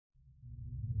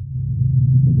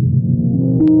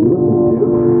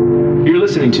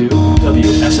listening to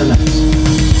WSMS.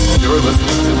 You're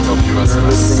listening to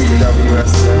WSMS.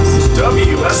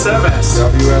 WSMS.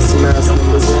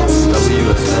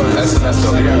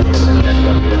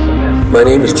 My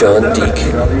name is John Deak,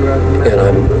 and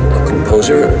I'm a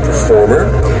composer and performer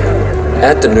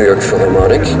at the New York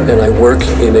Philharmonic, and I work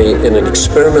in an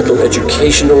experimental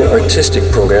educational artistic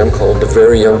program called the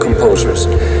Very Young Composers.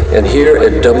 And here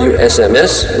at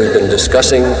WSMS, we've been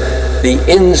discussing the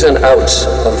ins and outs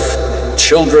of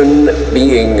children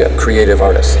being creative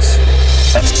artists.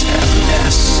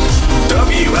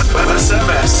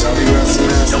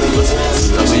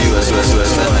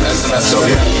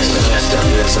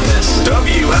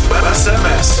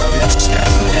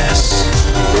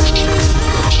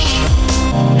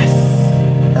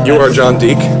 You are John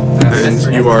Deak, and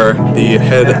you are the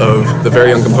head of the Very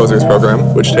Young Composers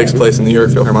program, which takes place in the New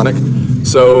York Philharmonic.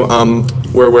 So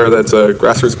we're aware that's a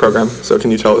grassroots program, so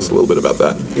can you tell us a little bit about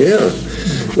that? Yeah,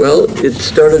 well, it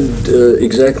started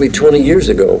exactly 20 years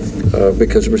ago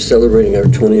because we're celebrating our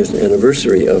 20th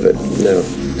anniversary of it now.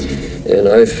 And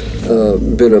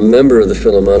I've been a member of the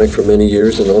Philharmonic for many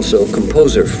years and also a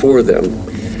composer for them.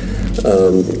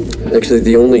 Actually,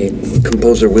 the only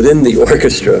composer within the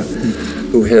orchestra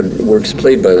who had works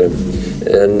played by them.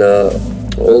 And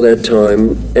all that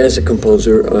time, as a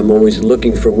composer, I'm always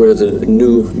looking for where the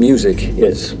new music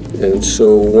is. And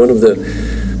so one of the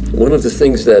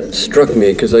things that struck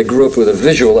me, because I grew up with a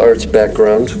visual arts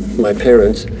background, my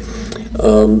parents,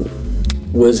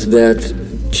 was that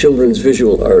children's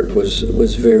visual art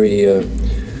was very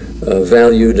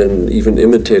valued and even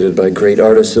imitated by great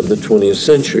artists of the 20th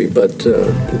century. But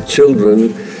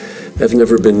children have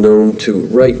never been known to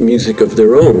write music of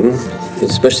their own,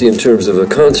 especially in terms of a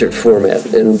concert format.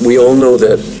 And we all know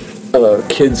that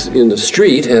kids in the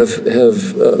street have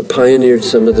pioneered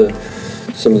some of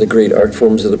the great art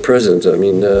forms of the present. I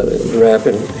mean, rap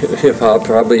and hip hop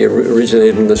probably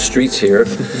originated in the streets here,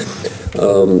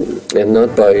 and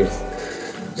not by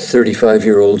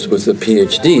 35-year-olds with a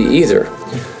PhD either.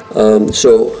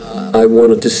 So I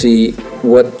wanted to see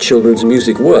what children's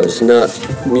music was, not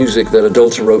music that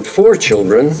adults wrote for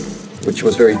children, which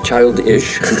was very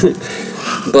childish,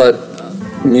 but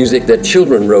music that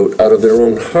children wrote out of their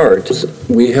own hearts.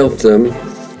 We helped them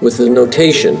with the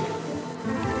notation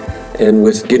and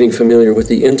with getting familiar with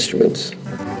the instruments,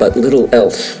 but little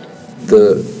else.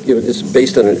 It's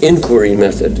based on an inquiry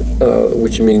method,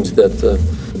 which means that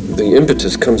the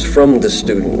impetus comes from the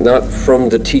student, not from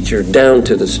the teacher down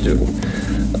to the student.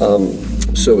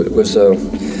 So it was a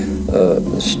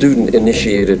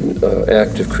student-initiated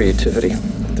act of creativity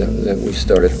that we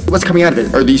started. What's coming out of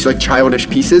it? Are these like childish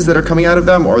pieces that are coming out of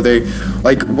them? Or are they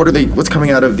like, what's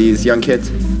coming out of these young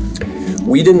kids?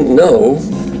 We didn't know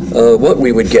what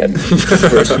we would get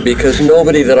first, because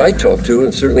nobody that I talked to,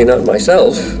 and certainly not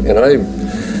myself, and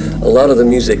a lot of the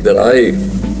music that I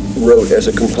wrote as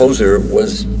a composer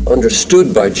was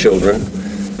understood by children.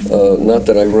 Not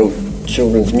that I wrote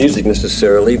children's music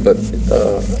necessarily, but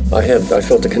I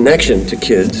felt a connection to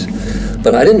kids,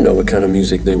 but I didn't know what kind of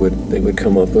music they would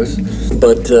come up with.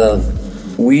 But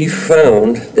we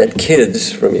found that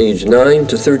kids from age 9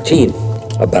 to 13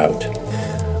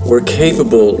 were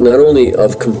capable not only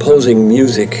of composing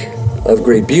music of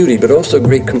great beauty, but also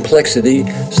great complexity,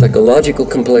 psychological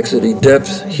complexity,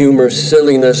 depth, humor,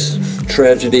 silliness,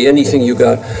 tragedy, anything you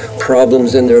got,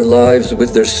 problems in their lives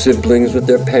with their siblings, with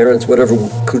their parents, whatever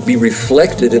could be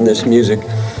reflected in this music,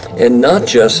 and not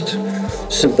just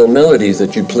simple melodies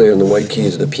that you play on the white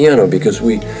keys of the piano, because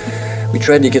we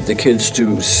tried to get the kids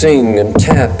to sing and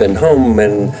tap and hum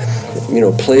and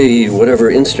play whatever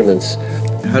instruments.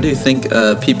 How do you think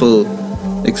people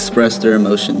express their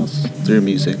emotions through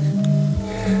music?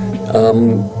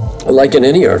 Like in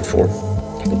any art form.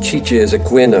 Chiche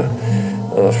Ezekwina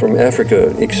from Africa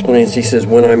explains, he says,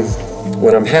 when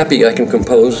I'm happy I can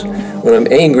compose, when I'm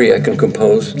angry I can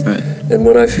compose, right, and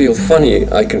when I feel funny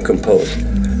I can compose.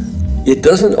 It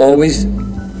doesn't always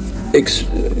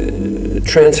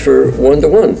transfer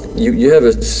one-to-one. You have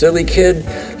a silly kid,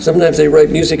 sometimes they write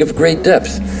music of great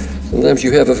depth. Sometimes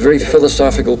you have a very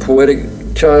philosophical, poetic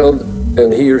child,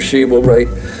 and he or she will write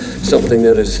something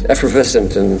that is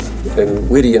effervescent and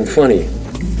witty and funny.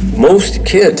 Most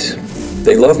kids,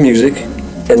 they love music,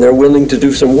 and they're willing to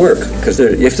do some work, because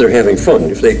if they're having fun,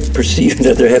 if they perceive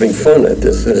that they're having fun at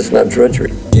this, and it's not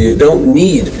drudgery. You don't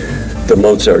need the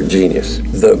Mozart genius.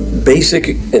 The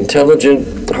basic,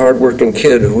 intelligent, hardworking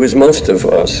kid, who is most of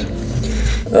us,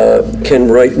 can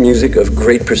write music of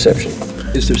great perception.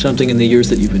 Is there something in the years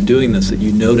that you've been doing this that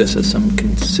you notice as some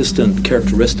consistent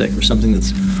characteristic, or something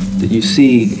that you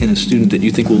see in a student that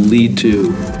you think will lead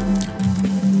to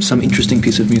some interesting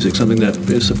piece of music, something that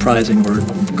is surprising or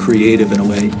creative in a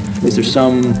way? Is there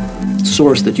some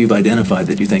source that you've identified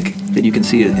that you think that you can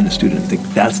see it in a student and think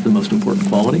that's the most important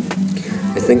quality?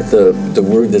 I think the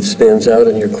word that stands out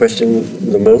in your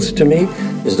question the most to me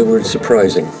is the word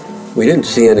surprising. We didn't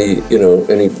see any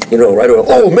right away,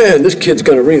 oh man, this kid's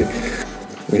gonna read it.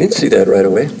 We didn't see that right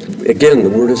away. Again, the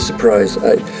word is surprise.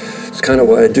 It's kind of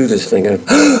why I do this thing.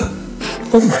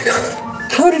 Oh my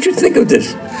God, how did you think of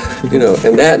this?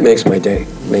 And that makes my day.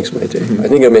 I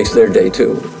think it makes their day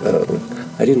too.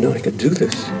 I didn't know I could do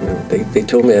this. They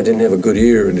told me I didn't have a good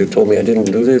ear, and they told me I didn't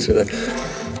do this or that.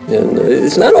 And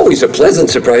it's not always a pleasant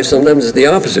surprise. Sometimes it's the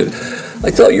opposite. I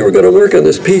thought you were going to work on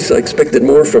this piece. I expected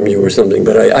more from you or something,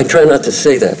 but I try not to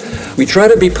say that. We try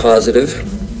to be positive,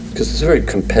 because it's a very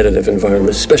competitive environment,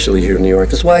 especially here in New York.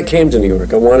 That's why I came to New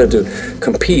York. I wanted to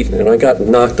compete, and I got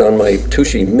knocked on my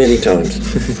tushy many times.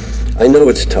 I know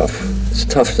it's tough. It's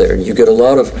tough there. You get a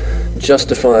lot of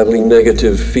justifiably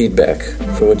negative feedback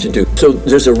for what you do. So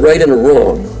there's a right and a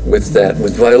wrong with that,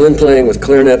 with violin playing, with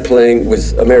clarinet playing,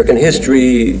 with American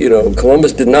history.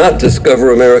 Columbus did not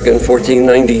discover America in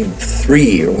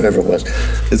 1493 or whatever it was.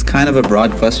 It's kind of a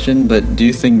broad question, but do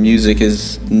you think music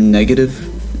is negative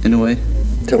in a way?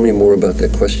 Tell me more about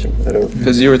that question. I don't.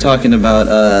 Because you were talking about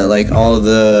all of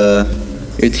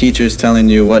your teachers telling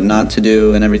you what not to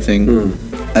do and everything.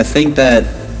 I think that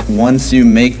once you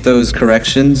make those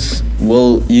corrections,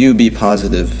 will you be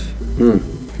positive?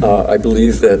 I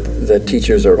believe that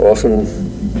teachers often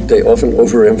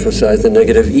overemphasize the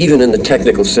negative, even in the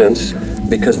technical sense,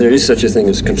 because there is such a thing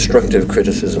as constructive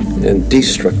criticism and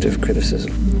destructive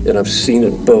criticism. And I've seen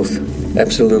it both,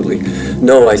 absolutely.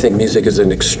 No, I think music is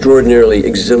an extraordinarily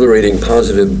exhilarating,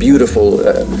 positive, beautiful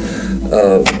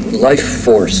life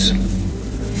force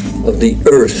of the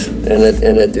earth, and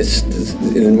it is,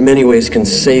 in many ways can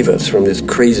save us from this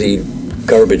crazy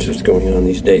garbage that's going on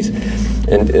these days.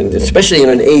 And especially in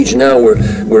an age now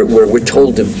where we're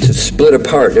told to split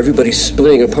apart. Everybody's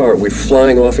splitting apart. We're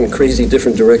flying off in crazy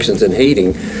different directions and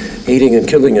hating and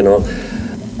killing and all.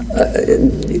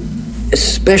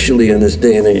 Especially in this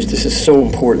day and age, this is so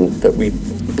important that we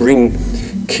bring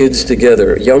kids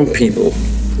together, young people.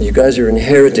 You guys are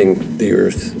inheriting the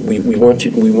earth. We want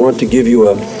to give you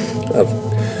a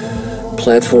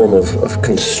platform of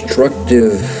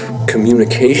constructive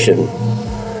communication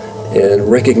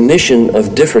and recognition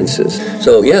of differences.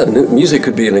 So yeah, music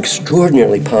could be an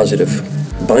extraordinarily positive,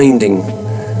 binding,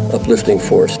 uplifting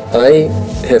force. I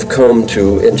have come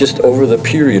to, and just over the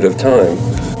period of time,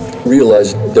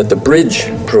 realized that the Bridge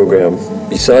program,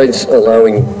 besides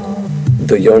allowing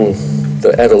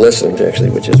the adolescent actually,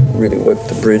 which is really what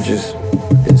the Bridge is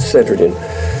centered in,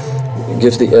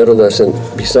 gives the adolescent,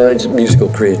 besides musical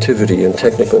creativity and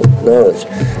technical knowledge,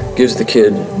 gives the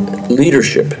kid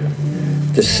leadership,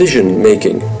 decision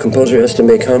making. Composer has to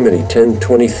make how many? 10,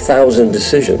 20,000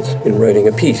 decisions in writing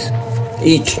a piece.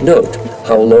 Each note,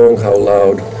 how long, how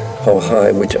loud, how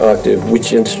high, which octave,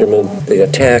 which instrument, the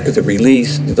attack, the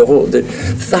release, the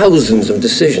thousands of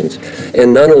decisions.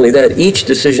 And not only that, each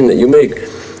decision that you make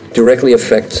directly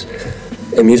affects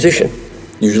a musician,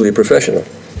 usually a professional.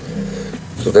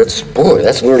 So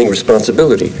that's learning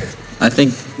responsibility. I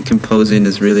think composing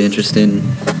is really interesting,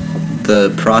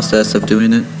 the process of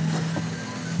doing it.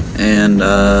 And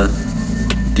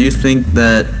do you think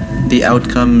that the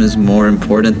outcome is more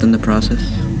important than the process?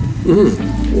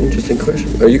 Interesting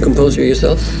question. Are you a composer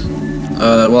yourself?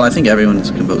 Well, I think everyone is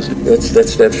a composer.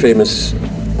 That's that famous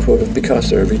quote of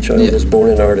Picasso, every child is born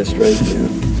an artist, right? Yeah.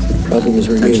 Problem is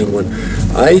remaining one.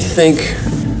 I think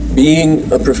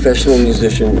being a professional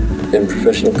musician and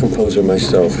professional composer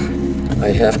myself,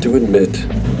 I have to admit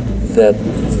that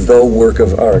the work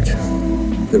of art,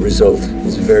 the result,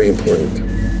 is very important.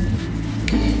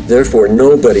 Therefore,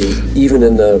 nobody, even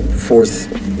in the 4th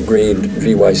grade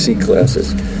VYC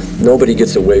classes, nobody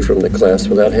gets away from the class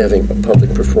without having a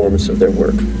public performance of their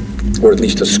work, or at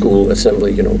least a school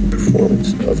assembly,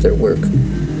 performance of their work.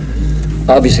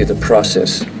 Obviously, the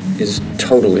process is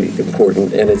totally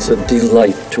important, and it's a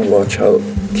delight to watch how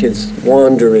kids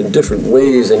wander in different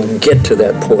ways and get to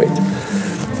that point.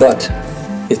 But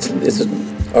it's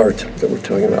art that we're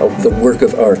talking about. The work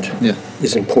of art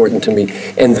is important to me.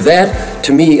 And that,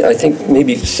 to me, I think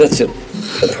maybe sets it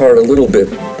apart a little bit,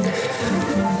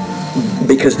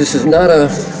 because this is not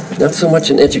so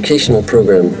much an educational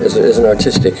program as an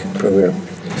artistic program.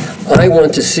 I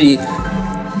want to see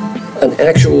an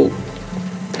actual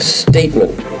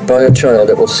statement by a child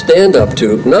that will stand up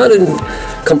to, not in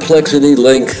complexity,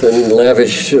 length, and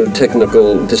lavish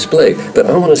technical display, but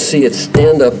I want to see it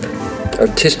stand up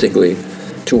artistically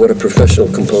to what a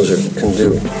professional composer can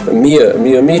do. Mia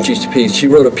Amici's piece, she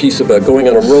wrote a piece about going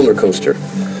on a roller coaster.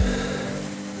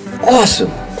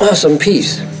 Awesome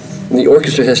piece. And the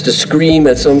orchestra has to scream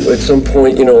at some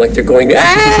point, like they're going,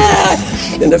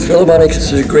 ah! And the Philharmonic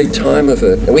has a great time of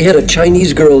it. And we had a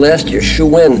Chinese girl last year, Shu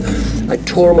Wen. I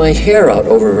tore my hair out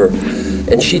over her.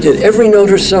 And she did every note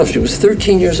herself. She was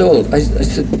 13 years old. I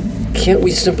said, can't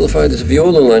we simplify this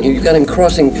viola line here? You got him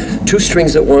crossing two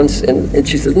strings at once. And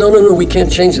she said, no, we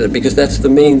can't change that because that's the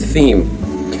main theme.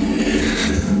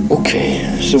 Okay,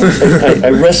 so I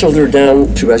wrestled her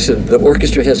down to, I said, the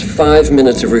orchestra has 5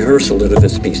 minutes of rehearsal to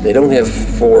this piece. They don't have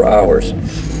 4 hours.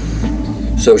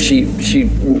 So she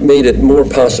made it more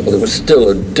possible. It was still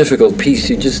a difficult piece.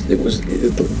 The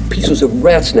piece was a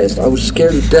rat's nest. I was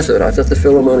scared to death of it. I thought the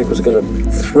Philharmonic was going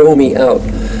to throw me out.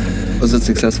 Was it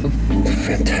successful?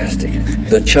 Fantastic.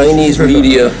 The Chinese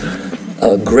media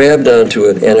grabbed onto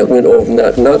it, and it went over,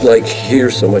 not like here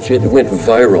so much, it went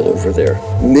viral over there.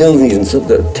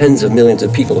 Tens of millions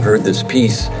of people heard this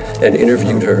piece and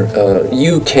interviewed her.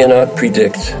 You cannot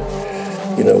predict,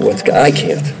 I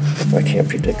can't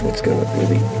predict what's going to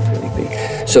really be.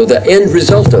 So the end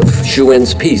result of Shu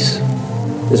Wen's piece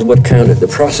is what counted. The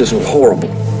process was horrible.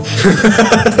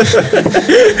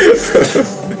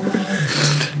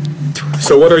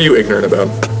 So what are you ignorant about?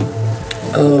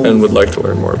 And would like to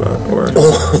learn more about?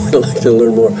 I'd like to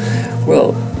learn more.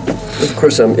 Well, of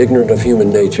course, I'm ignorant of human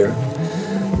nature.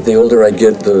 The older I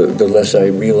get, the less I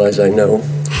realize I know.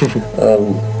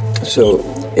 So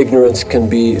ignorance can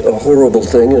be a horrible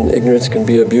thing, and ignorance can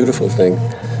be a beautiful thing.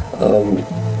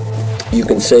 You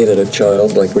can say that a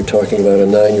child, like we're talking about a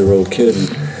 9-year-old kid,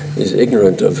 is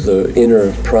ignorant of the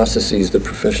inner processes, the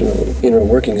professional inner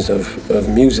workings of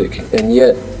music, and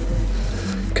yet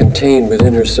contain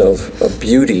within herself a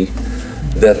beauty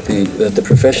that the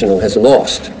professional has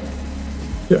lost.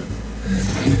 Yeah.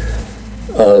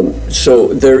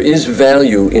 So there is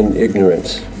value in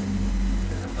ignorance.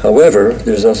 However,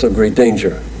 there's also great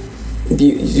danger.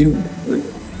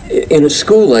 In a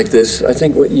school like this, I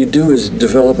think what you do is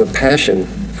develop a passion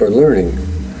for learning,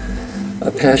 a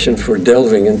passion for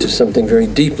delving into something very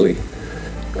deeply.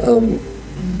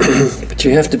 But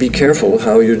you have to be careful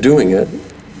how you're doing it,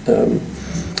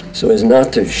 so as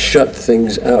not to shut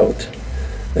things out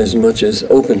as much as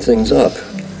open things up.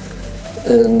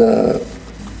 And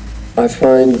I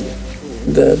find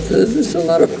that there's a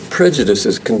lot of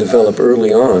prejudices can develop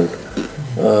early on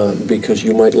because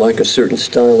you might like a certain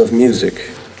style of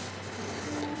music.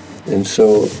 And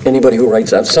so anybody who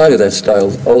writes outside of that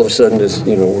style all of a sudden is,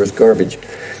 worth garbage.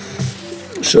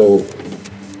 So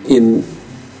in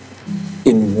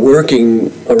working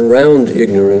around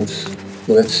ignorance,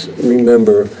 let's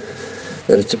remember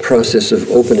that it's a process of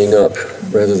opening up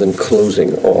rather than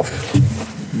closing off.